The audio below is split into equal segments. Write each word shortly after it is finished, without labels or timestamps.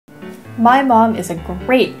My mom is a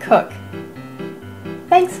great cook.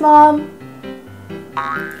 Thanks, Mom.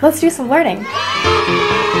 Let's do some learning.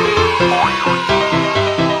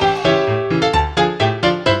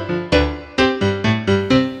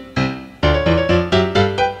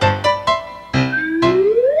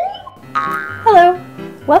 Hello,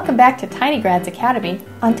 welcome back to TinyGrads Academy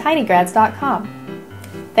on TinyGrads.com.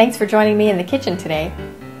 Thanks for joining me in the kitchen today.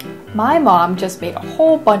 My mom just made a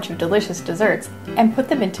whole bunch of delicious desserts and put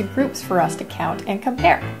them into groups for us to count and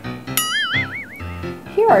compare.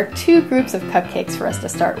 Here are two groups of cupcakes for us to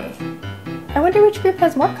start with. I wonder which group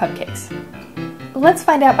has more cupcakes. Let's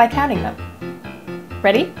find out by counting them.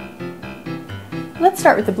 Ready? Let's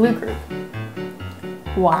start with the blue group.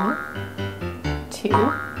 1, 2,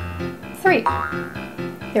 3.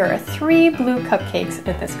 There are 3 blue cupcakes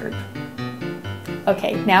in this group.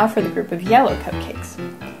 Okay, now for the group of yellow cupcakes.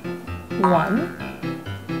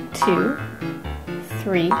 1, 2,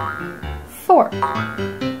 3, 4.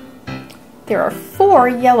 There are 4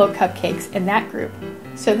 yellow cupcakes in that group,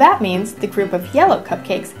 so that means the group of yellow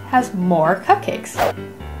cupcakes has more cupcakes.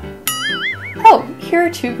 Oh, here are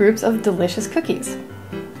 2 groups of delicious cookies.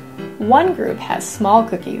 One group has small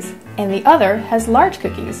cookies, and the other has large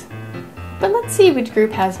cookies. But let's see which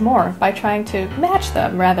group has more by trying to match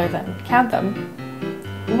them rather than count them.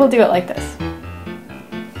 We'll do it like this.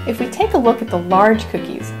 If we take a look at the large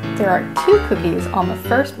cookies, there are 2 cookies on the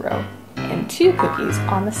first row and 2 cookies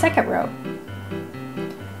on the second row.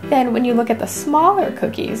 Then when you look at the smaller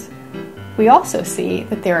cookies, we also see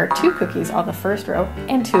that there are 2 cookies on the first row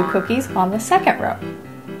and 2 cookies on the second row.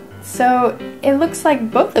 So it looks like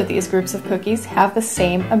both of these groups of cookies have the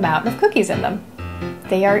same amount of cookies in them.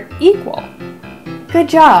 They are equal. Good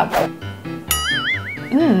job!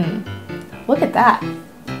 Look at that!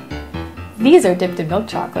 These are dipped in milk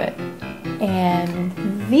chocolate, and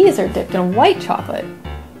these are dipped in white chocolate.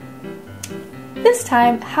 This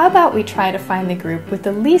time, how about we try to find the group with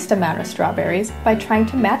the least amount of strawberries by trying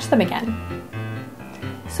to match them again?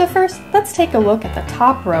 So first, let's take a look at the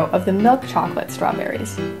top row of the milk chocolate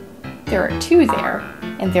strawberries. There are 2 there,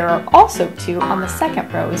 and there are also 2 on the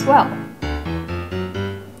second row as well.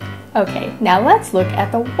 Okay, now let's look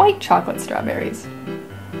at the white chocolate strawberries.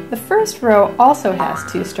 The first row also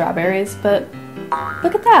has 2 strawberries, but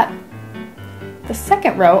look at that! The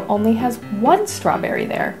second row only has 1 strawberry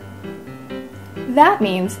there. That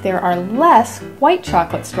means there are less white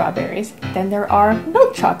chocolate strawberries than there are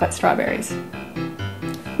milk chocolate strawberries.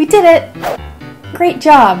 We did it! Great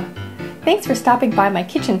job! Thanks for stopping by my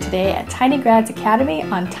kitchen today at TinyGrads Academy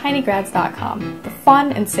on TinyGrads.com, the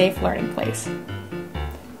fun and safe learning place.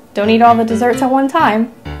 Don't eat all the desserts at one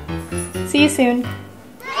time. See you soon!